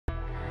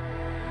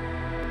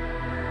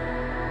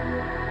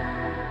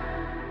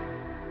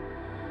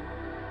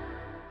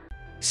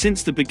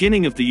Since the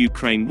beginning of the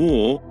Ukraine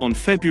war, on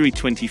February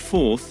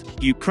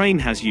 24th, Ukraine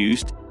has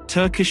used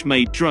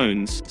Turkish-made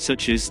drones,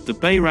 such as the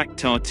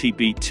Bayraktar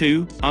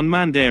TB2,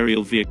 unmanned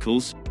aerial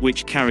vehicles,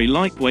 which carry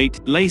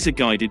lightweight,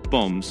 laser-guided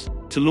bombs,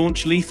 to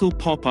launch lethal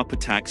pop-up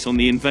attacks on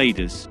the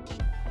invaders.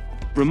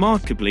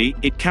 Remarkably,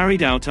 it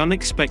carried out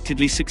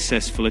unexpectedly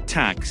successful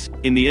attacks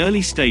in the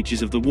early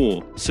stages of the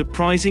war,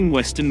 surprising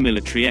Western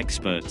military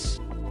experts.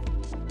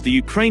 The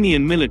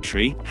Ukrainian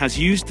military has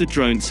used the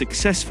drone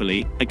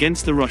successfully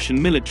against the Russian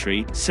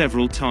military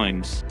several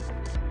times.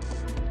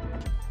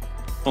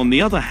 On the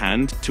other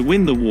hand, to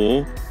win the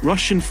war,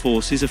 Russian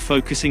forces are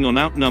focusing on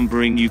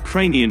outnumbering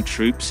Ukrainian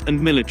troops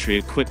and military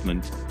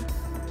equipment.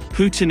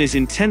 Putin is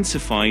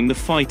intensifying the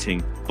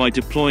fighting by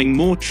deploying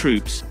more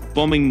troops,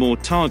 bombing more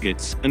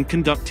targets, and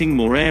conducting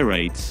more air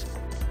raids.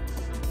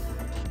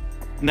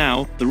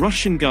 Now, the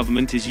Russian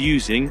government is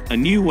using a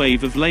new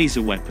wave of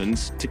laser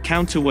weapons to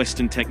counter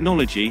Western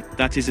technology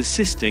that is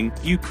assisting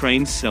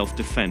Ukraine's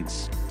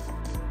self-defense.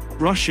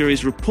 Russia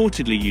is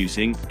reportedly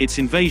using its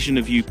invasion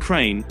of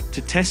Ukraine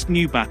to test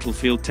new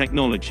battlefield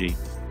technology.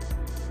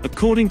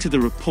 According to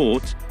the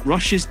report,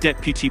 Russia's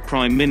Deputy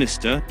Prime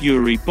Minister,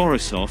 Yury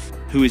Borisov,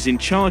 who is in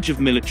charge of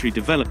military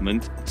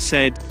development,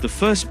 said the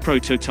first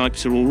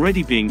prototypes are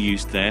already being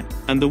used there,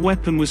 and the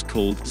weapon was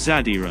called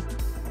Zadira.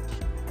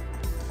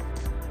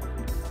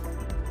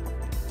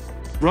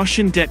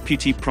 Russian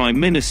Deputy Prime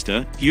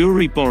Minister,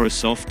 Yury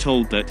Borisov,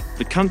 told that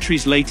the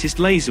country's latest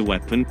laser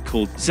weapon,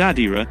 called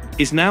Zadira,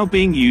 is now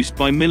being used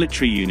by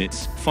military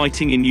units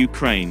fighting in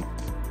Ukraine.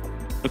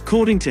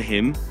 According to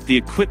him, the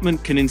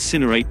equipment can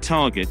incinerate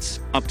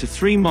targets up to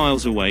 3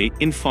 miles away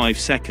in 5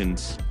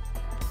 seconds,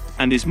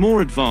 and is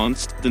more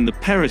advanced than the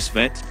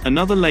Peresvet,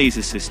 another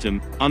laser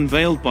system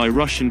unveiled by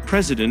Russian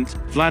President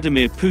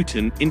Vladimir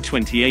Putin in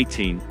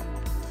 2018.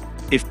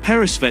 If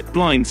Peresvet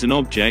blinds an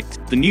object,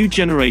 the new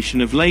generation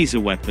of laser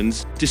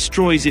weapons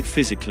destroys it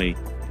physically.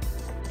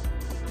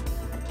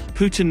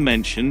 Putin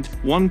mentioned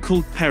one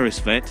called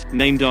Peresvet,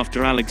 named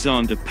after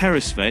Alexander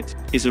Peresvet,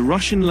 is a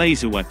Russian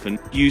laser weapon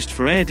used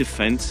for air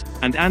defense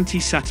and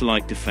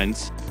anti-satellite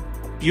defense.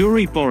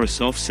 Yury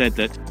Borisov said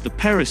that the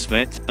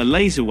Peresvet, a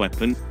laser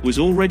weapon, was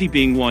already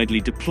being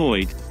widely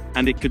deployed,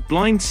 and it could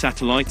blind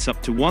satellites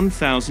up to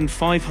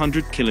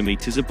 1,500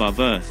 kilometers above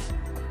Earth.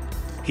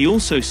 He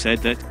also said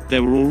that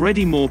there were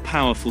already more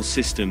powerful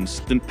systems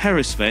than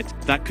Peresvet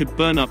that could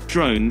burn up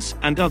drones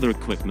and other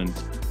equipment.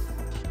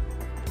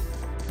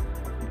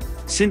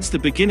 Since the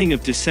beginning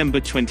of December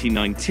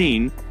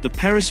 2019, the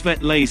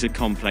Peresvet laser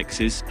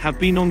complexes have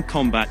been on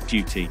combat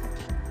duty,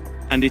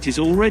 and it is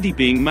already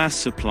being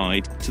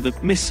mass-supplied to the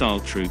missile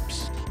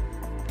troops.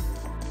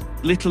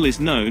 Little is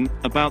known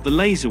about the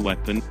laser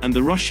weapon, and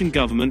the Russian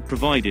government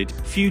provided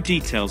few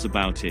details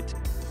about it.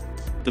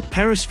 The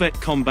Peresvet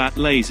combat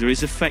laser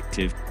is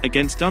effective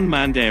against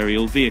unmanned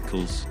aerial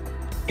vehicles.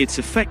 Its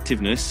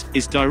effectiveness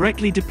is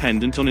directly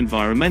dependent on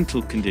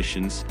environmental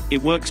conditions.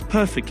 It works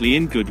perfectly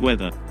in good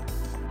weather.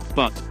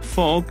 But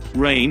fog,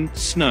 rain,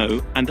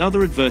 snow, and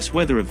other adverse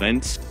weather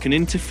events can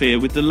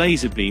interfere with the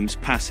laser beam's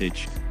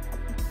passage.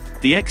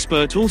 The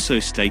expert also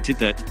stated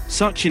that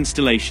such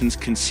installations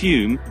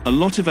consume a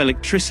lot of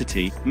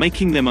electricity,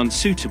 making them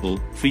unsuitable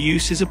for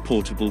use as a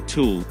portable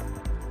tool.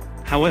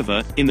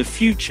 However, in the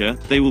future,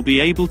 they will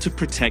be able to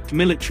protect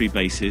military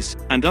bases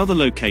and other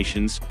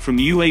locations from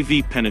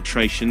UAV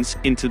penetrations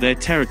into their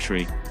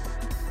territory.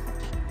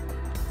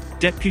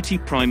 Deputy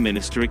Prime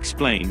Minister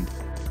explained.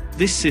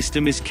 This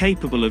system is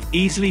capable of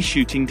easily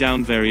shooting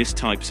down various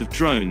types of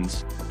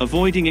drones,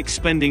 avoiding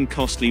expending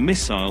costly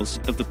missiles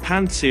of the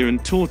Pantsir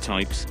and Tor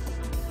types.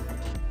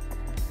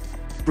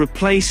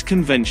 Replace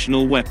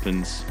conventional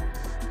weapons.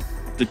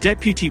 The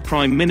Deputy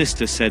Prime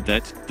Minister said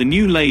that the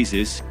new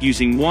lasers,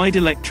 using wide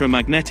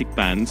electromagnetic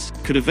bands,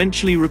 could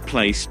eventually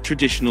replace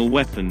traditional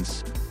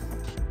weapons.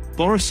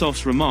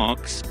 Borisov's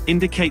remarks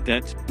indicate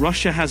that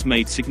Russia has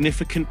made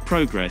significant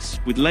progress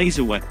with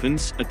laser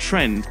weapons, a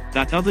trend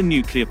that other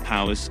nuclear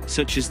powers,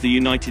 such as the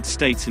United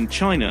States and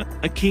China,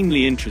 are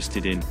keenly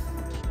interested in.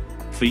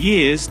 For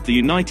years, the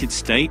United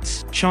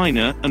States,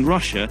 China, and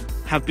Russia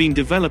have been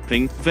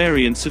developing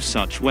variants of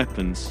such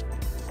weapons.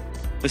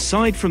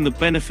 Aside from the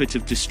benefit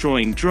of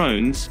destroying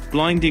drones,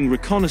 blinding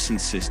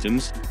reconnaissance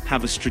systems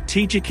have a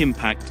strategic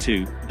impact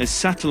too, as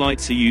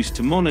satellites are used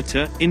to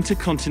monitor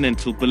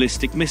intercontinental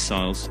ballistic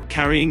missiles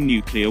carrying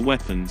nuclear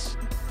weapons.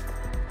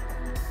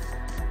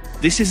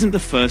 This isn't the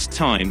first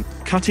time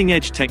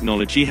cutting-edge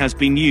technology has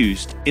been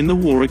used in the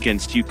war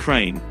against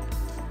Ukraine.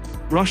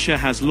 Russia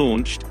has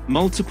launched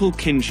multiple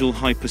Kinzhal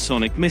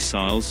hypersonic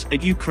missiles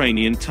at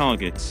Ukrainian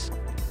targets.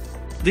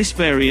 This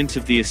variant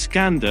of the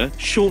Iskander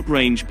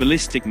short-range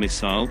ballistic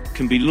missile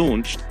can be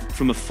launched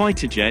from a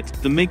fighter jet,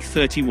 the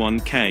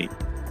MiG-31K.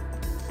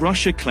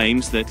 Russia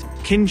claims that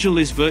Kinzhal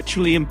is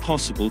virtually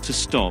impossible to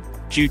stop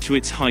due to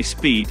its high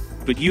speed,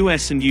 but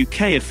US and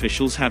UK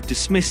officials have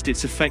dismissed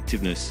its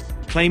effectiveness,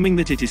 claiming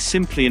that it is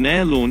simply an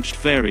air-launched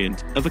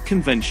variant of a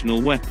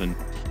conventional weapon.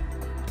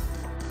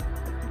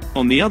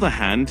 On the other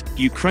hand,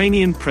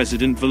 Ukrainian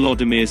President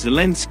Volodymyr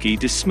Zelensky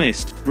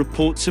dismissed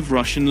reports of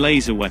Russian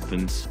laser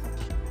weapons.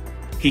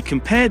 He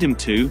compared them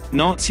to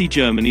Nazi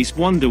Germany's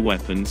wonder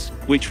weapons,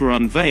 which were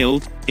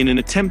unveiled in an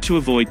attempt to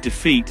avoid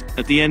defeat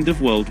at the end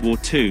of World War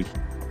II.